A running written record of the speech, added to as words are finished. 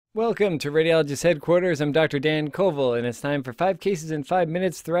Welcome to Radiologist Headquarters. I'm Dr. Dan Koval, and it's time for 5 cases in 5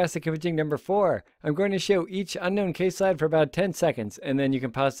 minutes, thoracic imaging number 4. I'm going to show each unknown case slide for about 10 seconds, and then you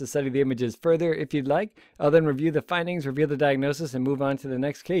can pause to study the images further if you'd like. I'll then review the findings, reveal the diagnosis, and move on to the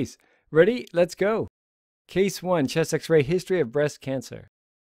next case. Ready? Let's go. Case 1, chest x-ray, history of breast cancer.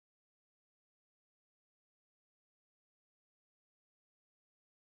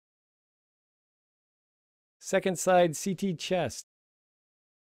 Second slide, CT chest.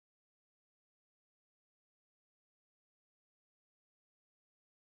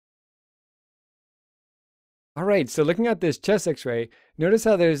 All right, so looking at this chest x-ray, notice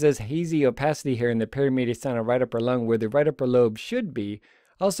how there's this hazy opacity here in the perimediastinal right upper lung where the right upper lobe should be.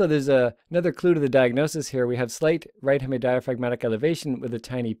 Also, there's another clue to the diagnosis here. We have slight right hemidiaphragmatic elevation with a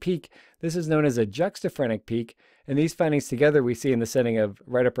tiny peak. This is known as a juxtaphrenic peak, and these findings together we see in the setting of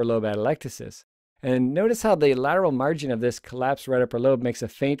right upper lobe atelectasis. And notice how the lateral margin of this collapsed right upper lobe makes a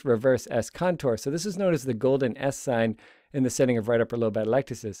faint reverse S contour. So this is known as the golden S sign in the setting of right upper lobe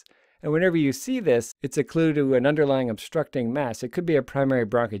atelectasis. And whenever you see this, it's a clue to an underlying obstructing mass. It could be a primary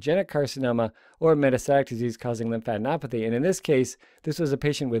bronchogenic carcinoma or metastatic disease causing lymphadenopathy. And in this case, this was a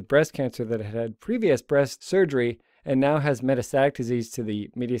patient with breast cancer that had had previous breast surgery and now has metastatic disease to the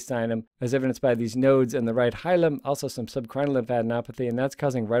mediastinum, as evidenced by these nodes in the right hilum, also some subcarinal lymphadenopathy, and that's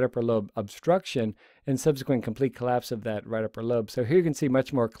causing right upper lobe obstruction and subsequent complete collapse of that right upper lobe. So here you can see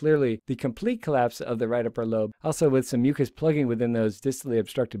much more clearly the complete collapse of the right upper lobe, also with some mucus plugging within those distally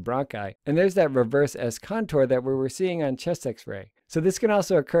obstructed bronchi. And there's that reverse S contour that we were seeing on chest x-ray. So this can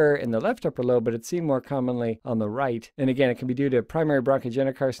also occur in the left upper lobe, but it's seen more commonly on the right. And again, it can be due to primary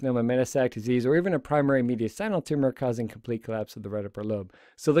bronchogenic carcinoma, metastatic disease, or even a primary mediastinal tumor causing complete collapse of the right upper lobe.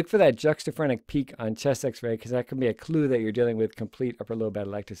 So look for that juxtaphrenic peak on chest x-ray because that can be a clue that you're dealing with complete upper lobe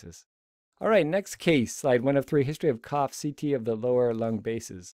atelectasis. All right, next case, slide 1 of 3, history of cough, CT of the lower lung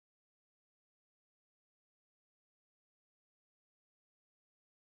bases.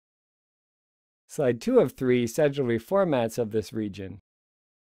 Slide 2 of 3, sagittal reformats of this region.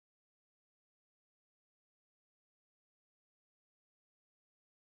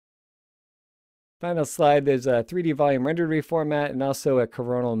 Final slide, there's a 3D volume rendered reformat and also a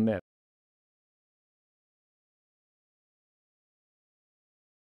coronal MIP.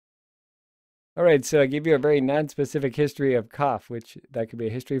 All right, so I gave you a very non-specific history of cough, which that could be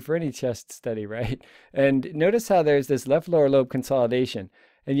a history for any chest study, right? And notice how there's this left lower lobe consolidation.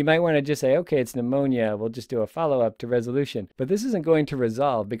 And you might want to just say, okay, it's pneumonia. We'll just do a follow-up to resolution. But this isn't going to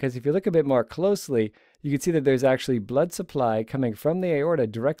resolve because if you look a bit more closely, you can see that there's actually blood supply coming from the aorta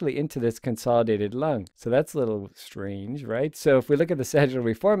directly into this consolidated lung. So that's a little strange, right? So if we look at the sagittal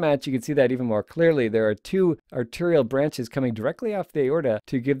reformat, you can see that even more clearly. There are 2 arterial branches coming directly off the aorta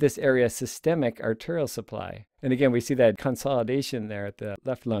to give this area systemic arterial supply. And again, we see that consolidation there at the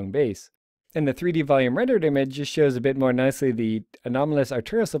left lung base. And the 3D volume rendered image just shows a bit more nicely the anomalous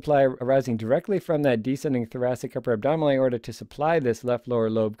arterial supply arising directly from that descending thoracic upper abdominal aorta to supply this left lower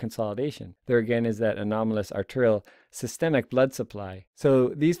lobe consolidation. There again is that anomalous arterial systemic blood supply.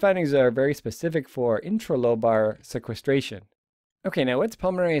 So these findings are very specific for intralobar sequestration. Okay, now what's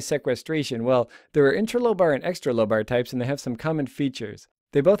pulmonary sequestration? Well, there are intralobar and extralobar types, and they have some common features.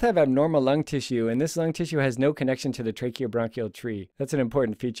 They both have abnormal lung tissue, and this lung tissue has no connection to the tracheobronchial tree. That's an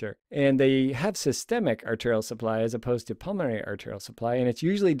important feature. And they have systemic arterial supply as opposed to pulmonary arterial supply, and it's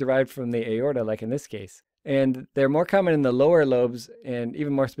usually derived from the aorta, like in this case. And they're more common in the lower lobes, and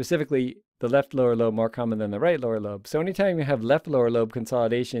even more specifically, the left lower lobe more common than the right lower lobe. So anytime you have left lower lobe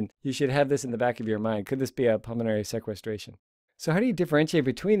consolidation, you should have this in the back of your mind. Could this be a pulmonary sequestration? So how do you differentiate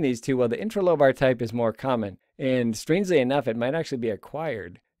between these two? Well, the intralobar type is more common, and strangely enough, it might actually be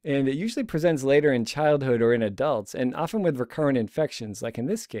acquired. And it usually presents later in childhood or in adults, and often with recurrent infections, like in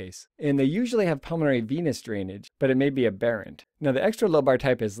this case. And they usually have pulmonary venous drainage, but it may be aberrant. Now, the extralobar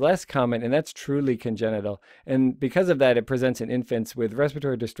type is less common, and that's truly congenital. And because of that, it presents in infants with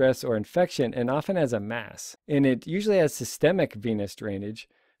respiratory distress or infection, and often as a mass. And it usually has systemic venous drainage.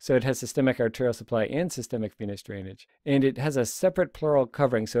 So it has systemic arterial supply and systemic venous drainage. And it has a separate pleural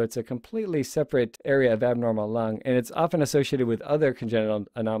covering, so it's a completely separate area of abnormal lung, and it's often associated with other congenital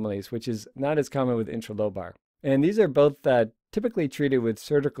anomalies, which is not as common with intralobar. And these are both typically treated with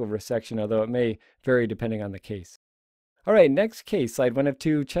surgical resection, although it may vary depending on the case. All right, next case, slide 1 of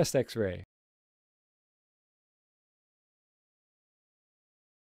 2, chest x-ray.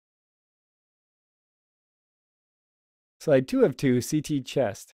 Slide 2 of 2, CT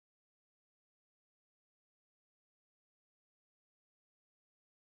chest.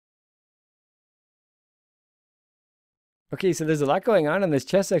 Okay, so there's a lot going on in this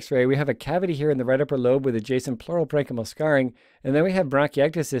chest x-ray. We have a cavity here in the right upper lobe with adjacent pleural parenchymal scarring, and then we have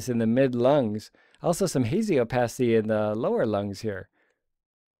bronchiectasis in the mid-lungs. Also some hazy opacity in the lower lungs here.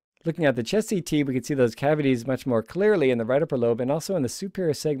 Looking at the chest CT, we can see those cavities much more clearly in the right upper lobe and also in the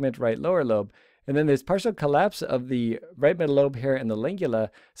superior segment right lower lobe. And then there's partial collapse of the right middle lobe here in the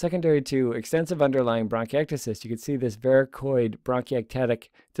lingula, secondary to extensive underlying bronchiectasis. You can see this varicoid bronchiectatic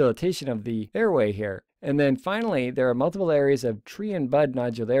dilatation of the airway here. And then finally, there are multiple areas of tree and bud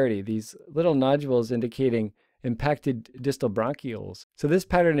nodularity, these little nodules indicating impacted distal bronchioles. So this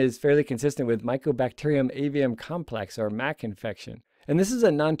pattern is fairly consistent with Mycobacterium avium complex, or MAC infection. And this is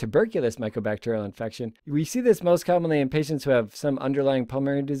a non-tuberculous mycobacterial infection. We see this most commonly in patients who have some underlying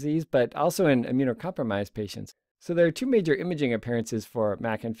pulmonary disease, but also in immunocompromised patients. So there are two major imaging appearances for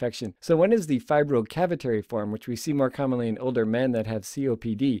MAC infection. So one is the fibrocavitary form, which we see more commonly in older men that have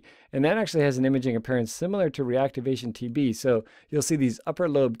COPD. And that actually has an imaging appearance similar to reactivation TB. So you'll see these upper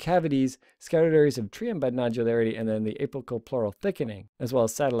lobe cavities, scattered areas of tree and bud nodularity, and then the apical pleural thickening, as well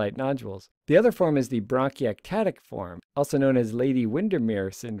as satellite nodules. The other form is the bronchiectatic form, also known as Lady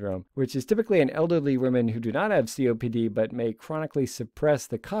Windermere syndrome, which is typically in elderly women who do not have COPD but may chronically suppress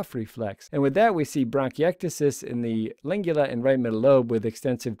the cough reflex. And with that, we see bronchiectasis in the lingula and right middle lobe with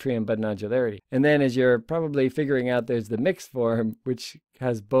extensive tree and bud nodularity. And then, as you're probably figuring out, there's the mixed form, which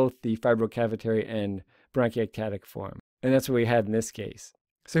has both the fibrocavitary and bronchiectatic form. And that's what we had in this case.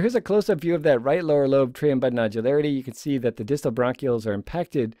 So here's a close-up view of that right lower lobe tree and bud nodularity. You can see that the distal bronchioles are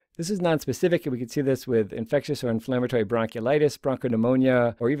impacted. This is nonspecific, and we can see this with infectious or inflammatory bronchiolitis,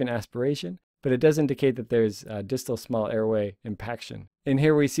 bronchopneumonia, or even aspiration. But it does indicate that there's distal small airway impaction. And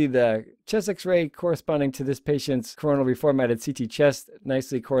here we see the chest x-ray corresponding to this patient's coronal reformatted CT chest,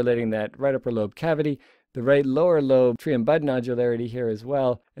 nicely correlating that right upper lobe cavity, the right lower lobe tree and bud nodularity here as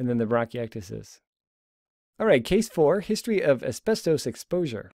well, and then the bronchiectasis. All right, case 4, history of asbestos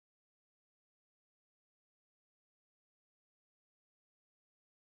exposure.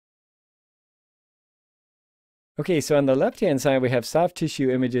 Okay, so on the left-hand side, we have soft tissue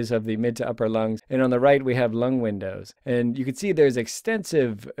images of the mid to upper lungs, and on the right, we have lung windows. And you can see there's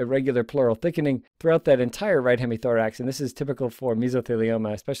extensive irregular pleural thickening throughout that entire right hemithorax, and this is typical for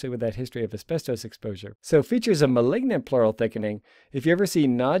mesothelioma, especially with that history of asbestos exposure. So features of malignant pleural thickening, if you ever see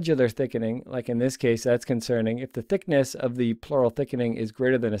nodular thickening, like in this case, that's concerning. If the thickness of the pleural thickening is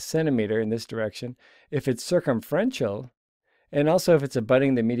greater than 1 centimeter in this direction, if it's circumferential, and also if it's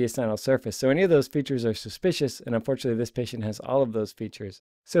abutting the mediastinal surface. So any of those features are suspicious, and unfortunately this patient has all of those features.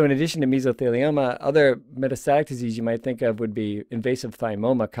 So in addition to mesothelioma, other metastatic disease you might think of would be invasive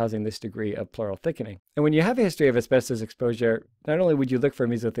thymoma causing this degree of pleural thickening. And when you have a history of asbestos exposure, not only would you look for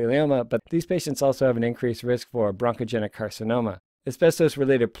mesothelioma, but these patients also have an increased risk for bronchogenic carcinoma.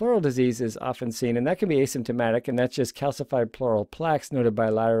 Asbestos-related pleural disease is often seen, and that can be asymptomatic, and that's just calcified pleural plaques noted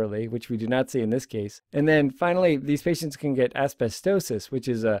bilaterally, which we do not see in this case. And then finally, these patients can get asbestosis, which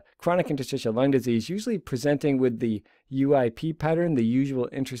is a chronic interstitial lung disease, usually presenting with the UIP pattern, the usual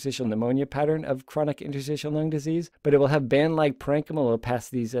interstitial pneumonia pattern of chronic interstitial lung disease, but it will have band-like parenchymal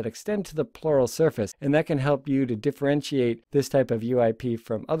opacities that extend to the pleural surface, and that can help you to differentiate this type of UIP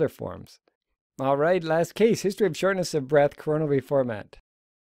from other forms. All right, last case, history of shortness of breath, coronal reformat.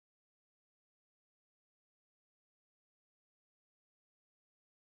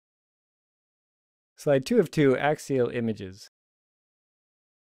 Slide 2 of 2, axial images.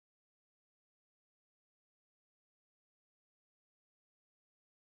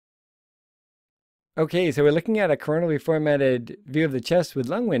 Okay, so we're looking at a coronally formatted view of the chest with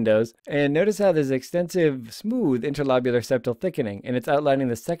lung windows, and notice how there's extensive smooth interlobular septal thickening, and it's outlining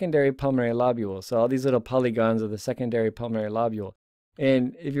the secondary pulmonary lobule. So all these little polygons of the secondary pulmonary lobule.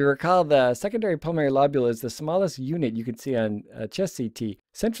 And if you recall, the secondary pulmonary lobule is the smallest unit you can see on chest CT.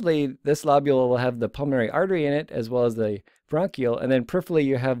 Centrally, this lobule will have the pulmonary artery in it, as well as the bronchial, and then peripherally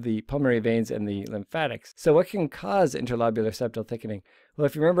you have the pulmonary veins and the lymphatics. So what can cause interlobular septal thickening? Well,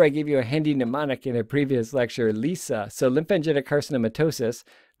 if you remember, I gave you a handy mnemonic in a previous lecture, LISA. So lymphangiotic carcinomatosis,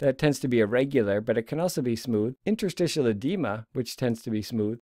 that tends to be irregular, but it can also be smooth. Interstitial edema, which tends to be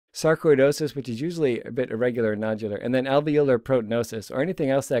smooth. Sarcoidosis, which is usually a bit irregular and nodular, and then alveolar proteinosis, or anything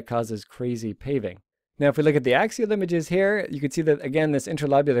else that causes crazy paving. Now, if we look at the axial images here, you can see that, again, this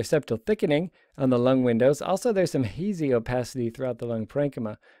interlobular septal thickening on the lung windows. Also, there's some hazy opacity throughout the lung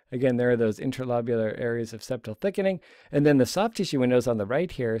parenchyma. Again, there are those interlobular areas of septal thickening. And then the soft tissue windows on the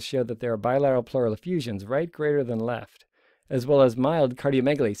right here show that there are bilateral pleural effusions, right greater than left, as well as mild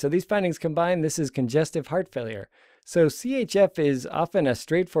cardiomegaly. So these findings combined, this is congestive heart failure. So CHF is often a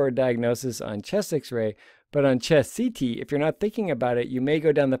straightforward diagnosis on chest X-ray, but on chest CT, if you're not thinking about it, you may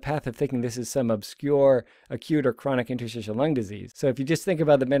go down the path of thinking this is some obscure, acute, or chronic interstitial lung disease. So if you just think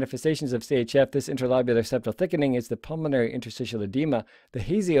about the manifestations of CHF, this interlobular septal thickening is the pulmonary interstitial edema, the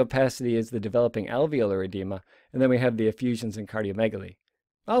hazy opacity is the developing alveolar edema, and then we have the effusions and cardiomegaly.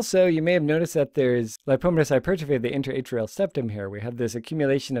 Also, you may have noticed that there's lipomatous hypertrophy of the interatrial septum here. We have this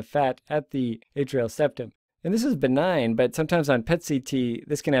accumulation of fat at the atrial septum. And this is benign, but sometimes on PET-CT,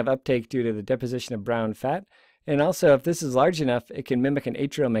 this can have uptake due to the deposition of brown fat. And also, if this is large enough, it can mimic an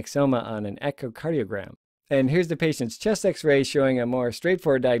atrial myxoma on an echocardiogram. And here's the patient's chest X-ray showing a more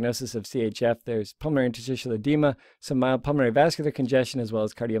straightforward diagnosis of CHF. There's pulmonary interstitial edema, some mild pulmonary vascular congestion, as well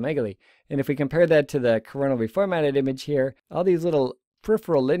as cardiomegaly. And if we compare that to the coronal reformatted image here, all these little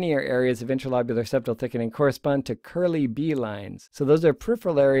peripheral linear areas of interlobular septal thickening correspond to curly B lines. So those are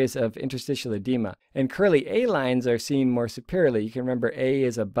peripheral areas of interstitial edema. And curly A lines are seen more superiorly. You can remember A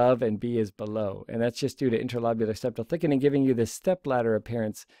is above and B is below. And that's just due to interlobular septal thickening giving you this stepladder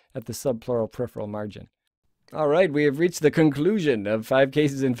appearance at the subpleural peripheral margin. All right, we have reached the conclusion of 5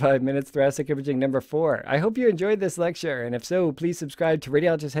 cases in 5 minutes, thoracic imaging number 4. I hope you enjoyed this lecture, and if so, please subscribe to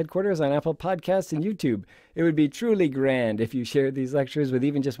Radiologist Headquarters on Apple Podcasts and YouTube. It would be truly grand if you shared these lectures with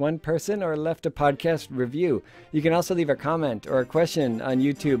even just one person or left a podcast review. You can also leave a comment or a question on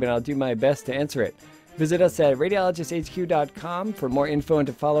YouTube, and I'll do my best to answer it. Visit us at radiologisthq.com for more info and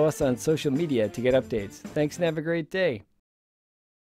to follow us on social media to get updates. Thanks and have a great day.